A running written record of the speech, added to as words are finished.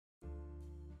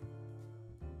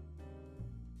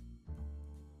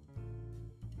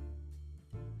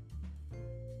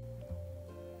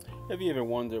Have you ever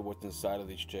wondered what's inside of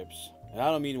these chips? And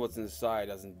I don't mean what's inside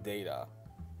as in data.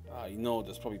 You know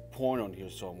there's probably porn on here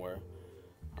somewhere.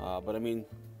 But I mean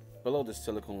below the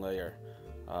silicon layer,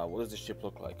 what does this chip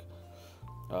look like?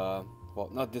 Well,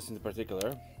 not this in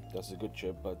particular. That's a good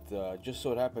chip, but just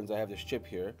so it happens I have this chip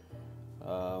here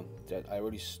that I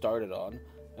already started on,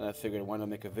 and I figured why not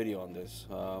make a video on this.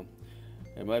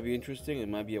 It might be interesting, it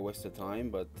might be a waste of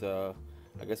time, but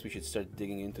I guess we should start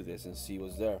digging into this and see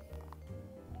what's there.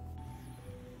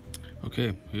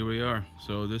 Okay, here we are.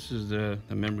 So this is the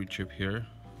memory chip here.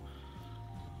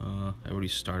 I already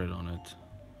started on it.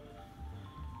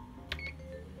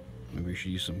 Maybe we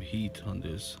should use some heat on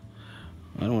this.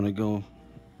 I don't want to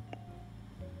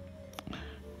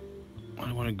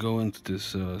go into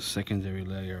this secondary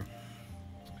layer.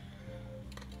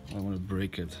 I want to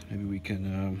break it. Maybe we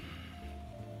can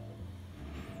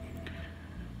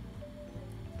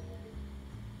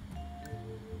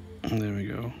there we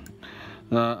go.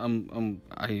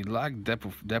 I lack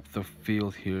depth of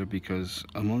field here because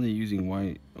I'm only using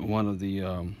one of the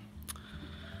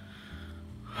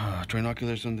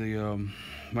trinoculars on the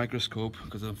microscope,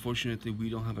 because unfortunately we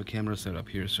don't have a camera setup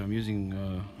here, so I'm using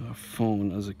a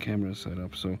phone as a camera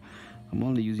setup, so I'm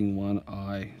only using one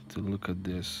eye to look at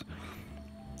this.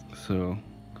 So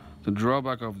the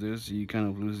drawback of this, you kind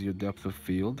of lose your depth of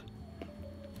field,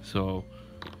 so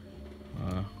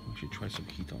we should try some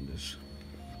heat on this.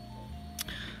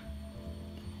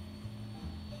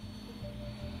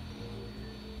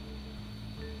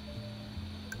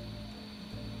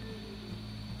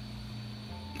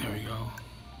 There we go.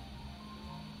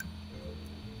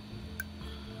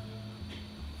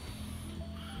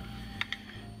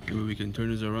 Maybe we can turn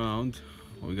this around.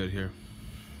 What we got here?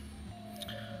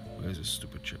 Where's this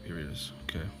stupid chip? Here it is.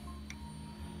 Okay.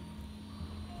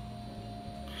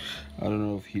 I don't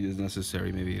know if heat is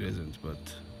necessary. Maybe it isn't, but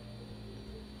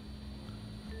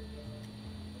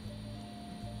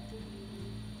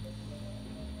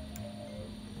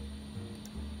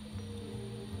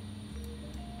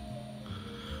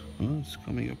well, it's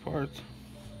coming apart.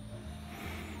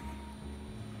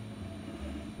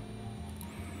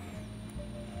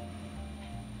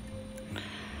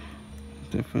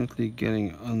 Definitely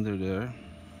getting under there.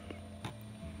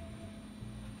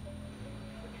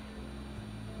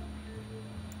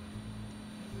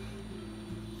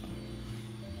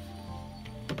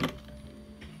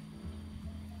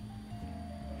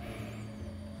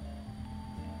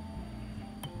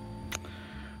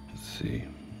 Let's see.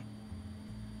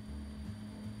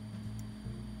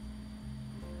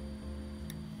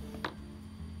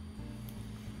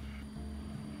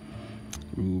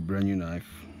 Ooh, brand new knife.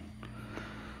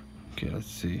 Okay, let's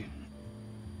see.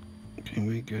 Can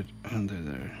we get under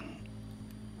there?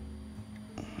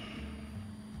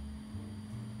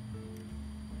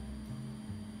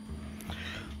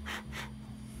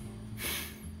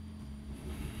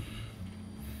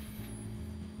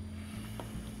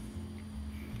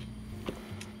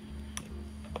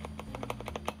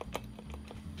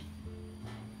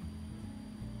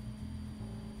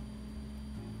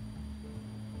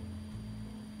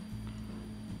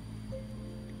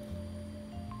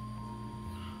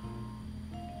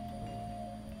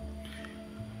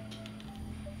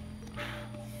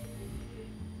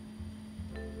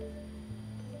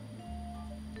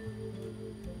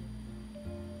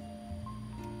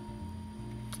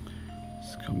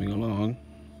 Coming along.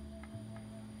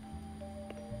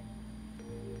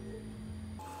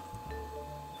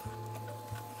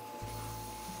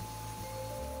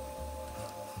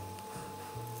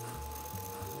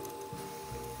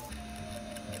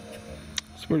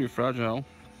 It's pretty fragile.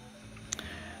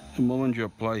 The moment you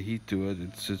apply heat to it,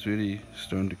 it's really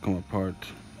starting to come apart.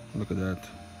 Look at that.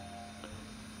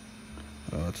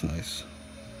 Oh, that's nice.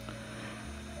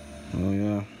 Oh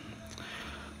yeah.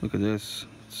 Look at this.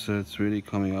 It's really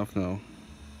coming off now.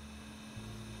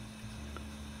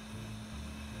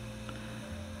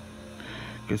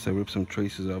 Guess I ripped some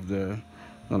traces off there.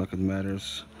 Not like it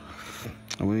matters.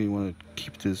 I really want to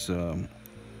keep this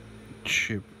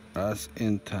chip as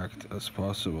intact as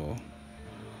possible.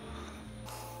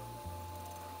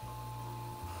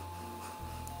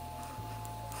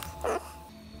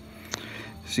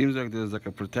 Seems like there's like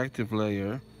a protective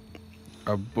layer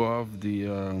above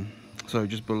the sorry,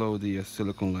 just below the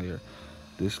silicone layer,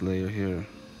 this layer here.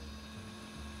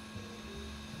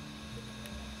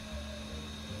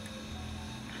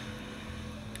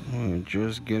 We're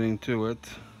just getting to it.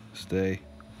 Stay.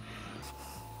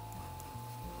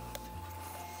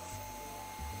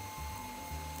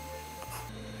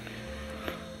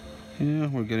 Yeah,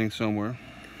 we're getting somewhere.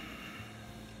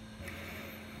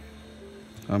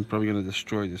 I'm probably gonna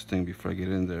destroy this thing before I get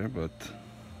in there, but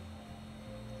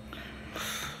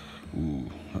ooh,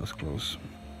 that was close.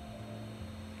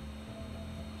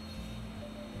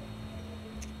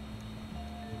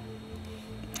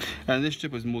 And this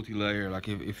chip is multi-layer. Like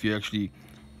if you actually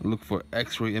look for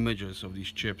X-ray images of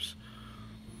these chips,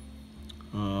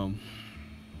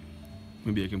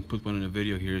 maybe I can put one in a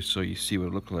video here so you see what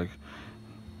it looks like.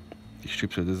 These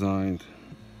chips are designed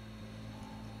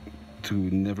to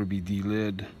never be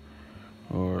delid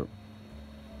or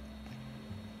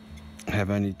have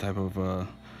any type of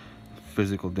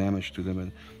physical damage to them,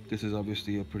 and this is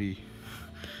obviously a pretty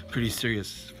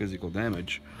serious physical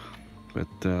damage. But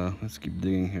let's keep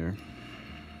digging here.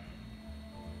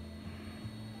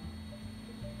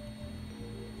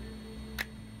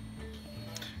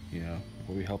 Yeah,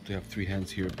 well, we help to have 3 hands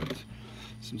here, but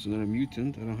since I'm not a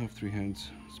mutant, I don't have 3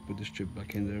 hands. Let's put this chip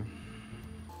back in there.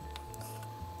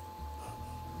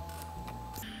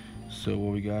 So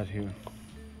what we got here?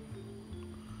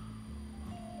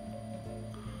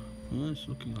 Well, it's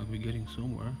looking like we're getting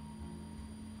somewhere.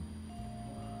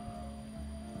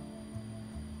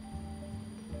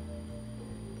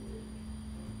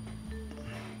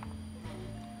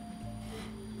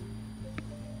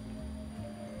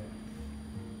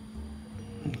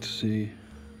 Let's see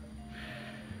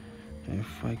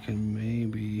if I can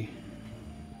maybe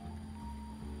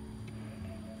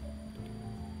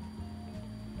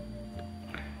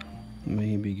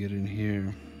get in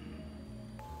here.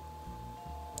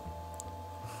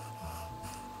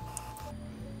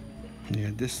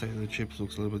 Yeah, this side of the chips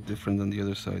looks a little bit different than the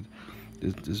other side.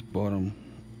 This bottom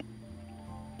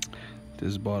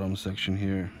section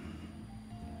here.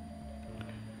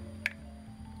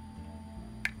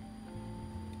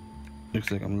 Looks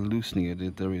like I'm loosening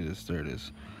it. There it is. There it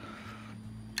is.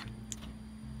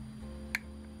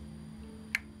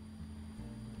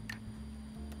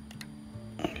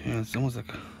 Yeah, it's almost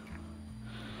like,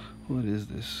 what is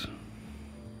this?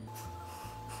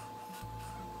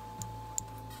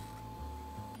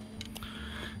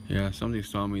 Yeah,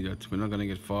 something's telling me that we're not gonna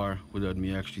get far without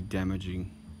me actually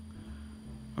damaging.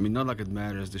 I mean, not like it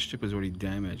matters. The chip is already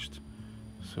damaged,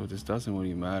 so this doesn't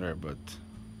really matter. But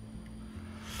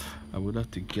I would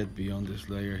like to get beyond this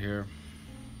layer here.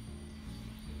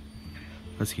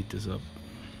 Let's heat this up.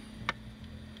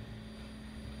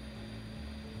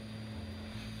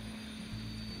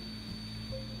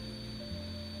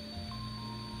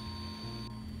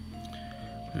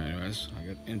 Anyways, I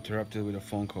got interrupted with a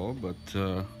phone call, but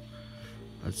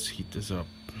let's heat this up.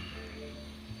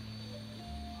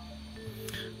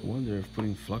 I wonder if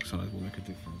putting flux on it will make a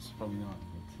difference. Probably not.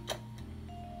 But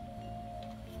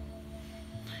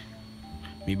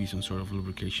maybe some sort of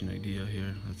lubrication idea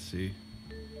here. Let's see.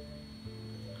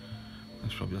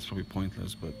 That's probably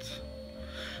pointless, but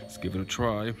let's give it a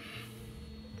try.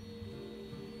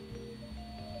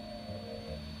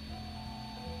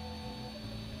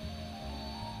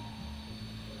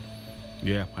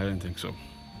 Yeah, I didn't think so.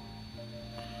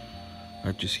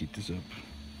 I'd just heat this up.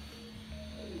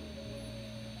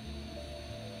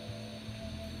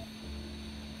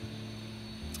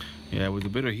 Yeah, with a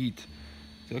bit of heat,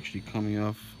 it's actually coming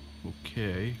off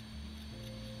okay.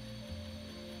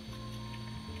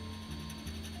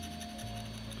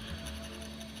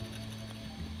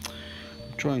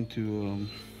 I'm trying to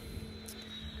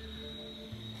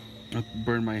not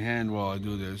burn my hand while I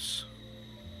do this.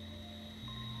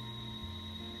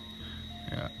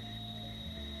 Yeah.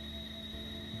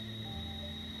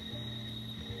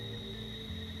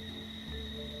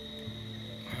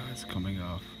 It's coming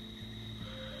off.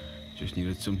 Just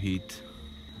needed some heat.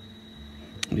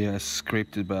 Yeah, I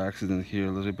scraped it by accident here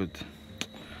a little bit.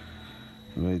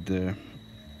 Right there.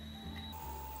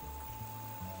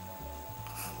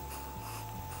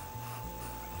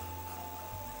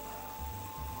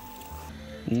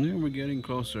 Yeah, we're getting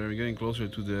closer. We're getting closer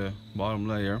to the bottom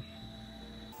layer.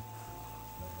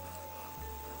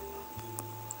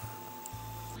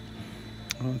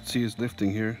 Oh, let's see, it's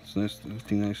lifting here. It's nice,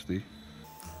 lifting nicely.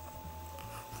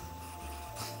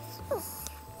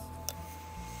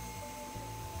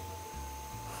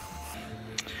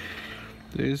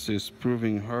 This is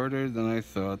proving harder than I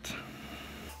thought.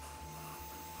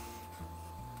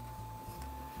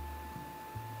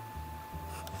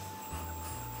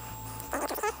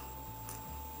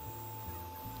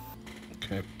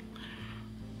 Okay.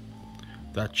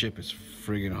 That chip is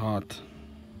friggin' hot.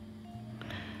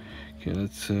 Okay,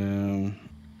 let's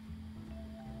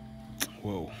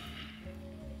whoa.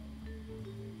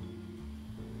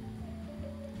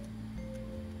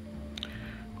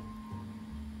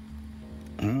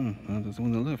 Oh, that doesn't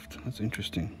want to lift. That's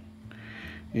interesting.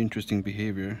 Interesting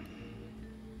behavior.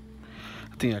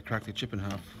 think I cracked the chip in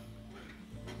half.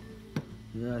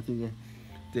 Yeah, I think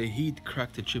the heat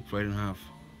cracked the chip right in half.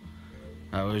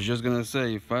 I was just gonna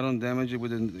say, if I don't damage it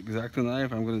with an X-Acto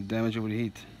knife, I'm gonna damage it with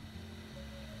heat.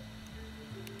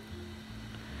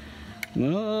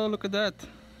 No, look at that.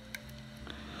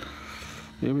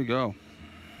 Here we go.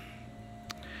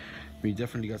 We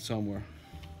definitely got somewhere.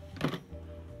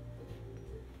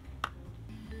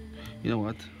 You know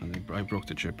what? I broke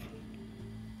the chip.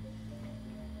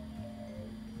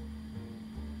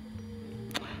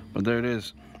 But there it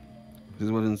is. This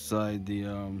is what's inside the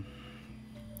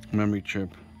memory chip.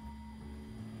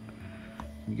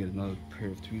 Let me get another pair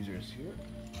of tweezers here.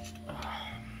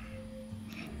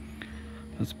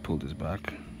 Let's pull this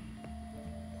back.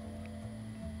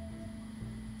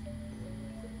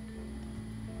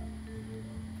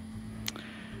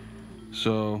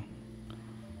 So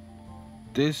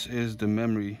this is the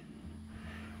memory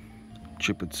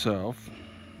chip itself,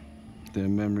 the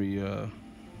memory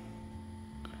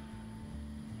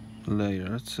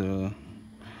layer. It's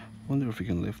wonder if we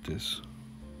can lift this.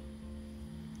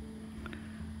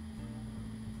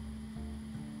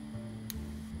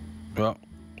 Well,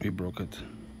 we broke it.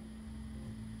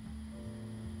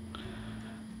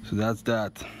 So that's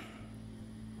that.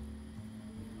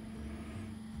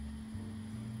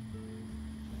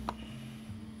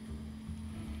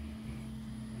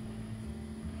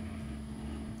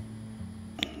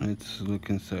 Let's look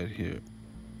inside here.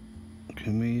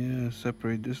 Can we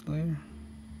separate this layer?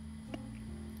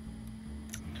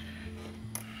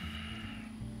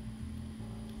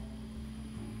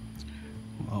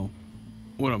 Wow,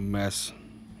 what a mess.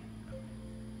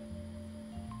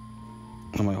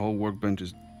 And my whole workbench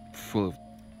is full of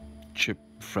chip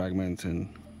fragments, and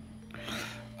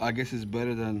I guess it's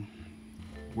better than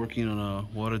working on a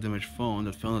water damaged phone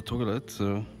that fell in the toilet.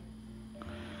 So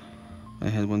I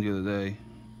had one the other day,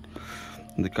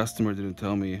 and the customer didn't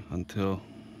tell me until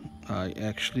I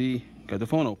actually got the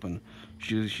phone open.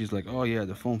 She's like, oh yeah,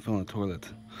 the phone fell in the toilet.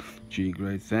 Gee,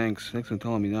 great, thanks for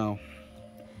telling me now.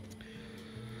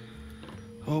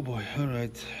 Oh boy,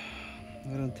 alright.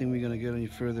 I don't think we're gonna get any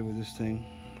further with this thing.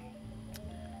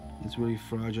 It's really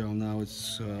fragile now.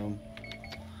 It's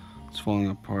falling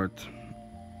apart.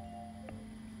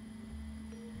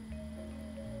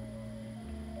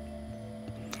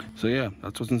 So yeah,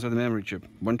 that's what's inside the memory chip.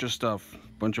 Bunch of stuff,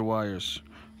 bunch of wires,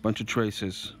 bunch of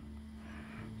traces,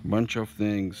 bunch of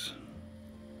things.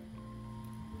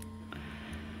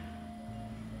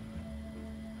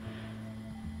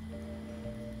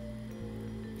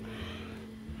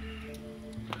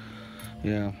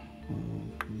 Yeah,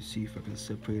 let me see if I can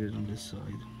separate it on this side.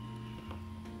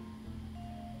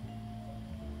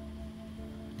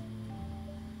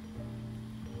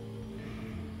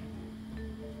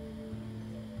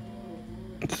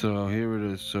 So here it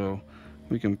is. So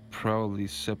we can probably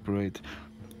separate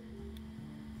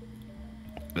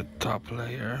the top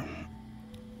layer.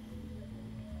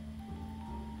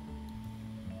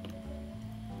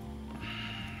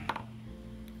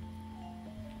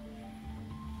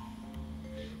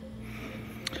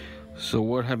 So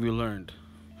what have you learned?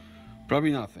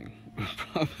 Probably nothing.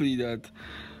 Probably that,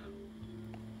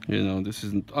 you know, this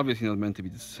isn't obviously not meant to be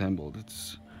disassembled.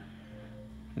 It's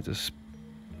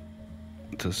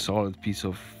a solid piece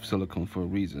of silicone for a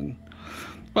reason.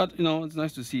 But you know, it's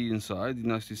nice to see inside. It's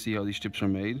nice to see how these chips are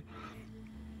made.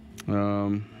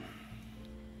 So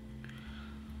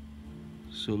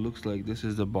it looks like this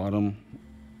is the bottom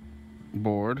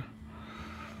board.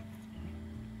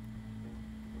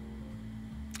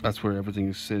 That's where everything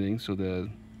is sitting. So the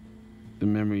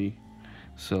memory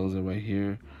cells are right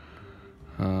here.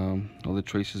 All the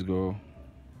traces go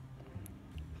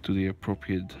to the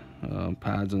appropriate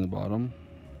pads on the bottom.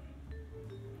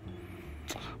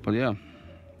 But yeah,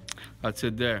 that's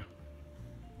it there.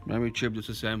 Memory chip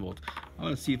disassembled. I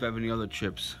want to see if I have any other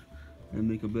chips and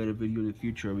make a better video in the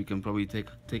future. We can probably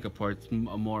take apart a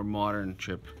more modern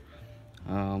chip.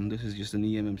 This is just an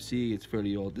eMMC. It's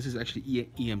fairly old. This is actually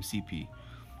eMCP.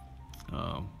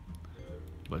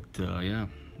 Yeah,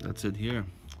 that's it here.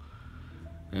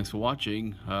 Thanks for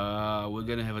watching. We're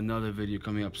gonna have another video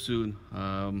coming up soon,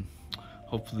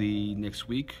 hopefully next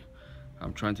week.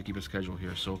 I'm trying to keep a schedule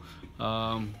here, so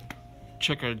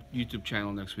check our YouTube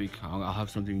channel next week. I'll have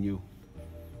something new.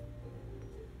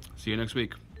 See you next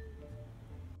week.